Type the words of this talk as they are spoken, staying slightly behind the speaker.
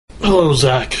Hello,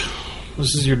 Zach.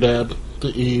 This is your dad, the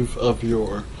eve of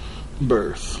your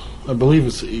birth. I believe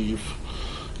it's the eve.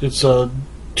 It's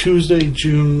Tuesday,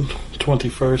 June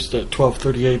 21st at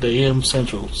 12:38 a.m.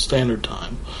 Central Standard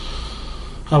Time.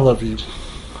 I love you.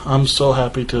 I'm so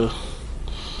happy to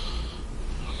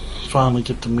finally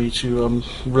get to meet you. I'm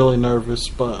really nervous,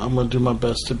 but I'm going to do my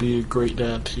best to be a great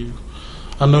dad to you.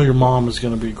 I know your mom is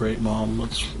going to be a great mom.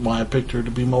 That's why I picked her to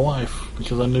be my wife,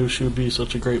 because I knew she would be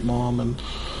such a great mom, and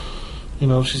you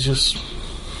know, she's just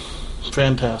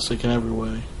fantastic in every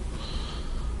way.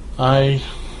 I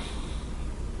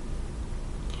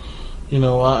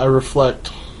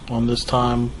reflect on this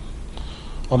time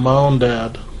on my own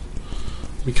dad,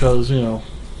 because, you know,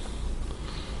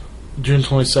 June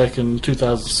 22nd,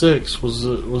 2006 was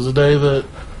a day that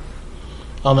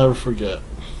I'll never forget.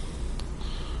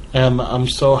 And I'm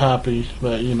so happy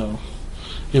that, you know,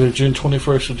 either June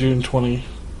 21st or June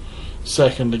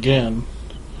 22nd again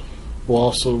will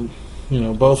also, you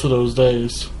know, both of those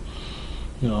days,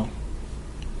 you know,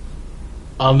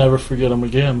 I'll never forget them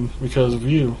again because of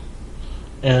you.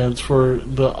 And it's for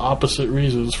the opposite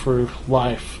reasons, for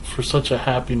life, for such a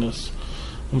happiness.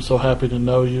 I'm so happy to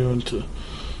know you and to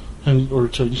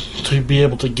be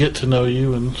able to get to know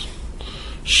you and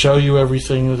show you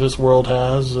everything that this world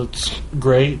has that's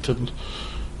great, and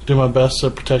do my best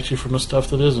to protect you from the stuff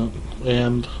that isn't.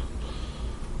 And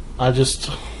I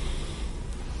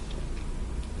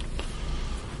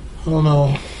don't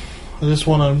know, I just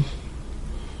want to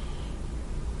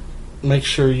make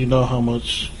sure you know how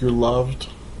much you're loved,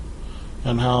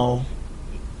 and how,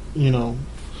 you know,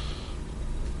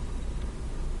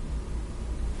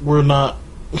 we're not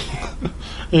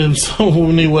in so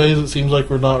many ways it seems like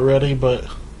we're not ready, but,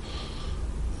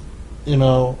 you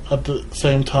know, at the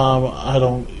same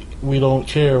time, we don't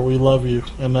care. We love you,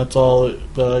 and that's all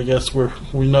that I guess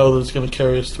we know that it's going to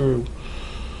carry us through.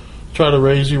 Try to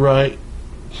raise you right,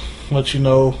 let you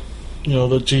know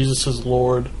that Jesus is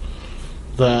Lord,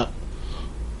 that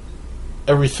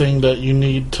everything that you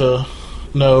need to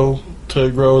know to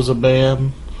grow as a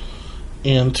man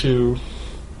and to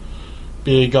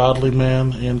be a godly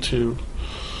man and to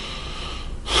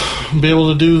be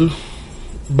able to do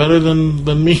better than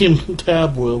me and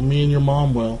Tab will, me and your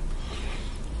mom will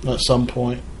at some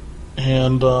point.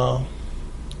 And I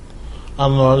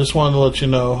don't know, I just wanted to let you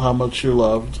know how much you're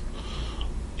loved,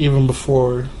 even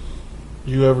before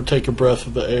you ever take a breath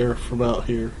of the air from out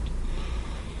here.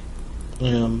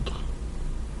 And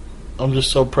I'm just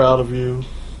so proud of you,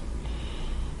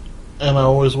 and I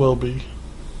always will be,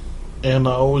 and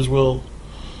I always will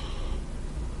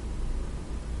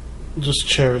just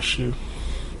cherish you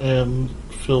and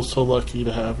feel so lucky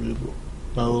to have you,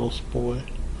 my little boy.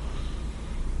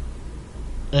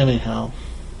 Anyhow,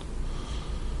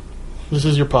 this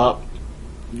is your pop,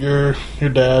 your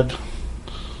dad.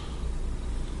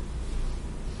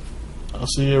 I'll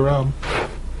see you around.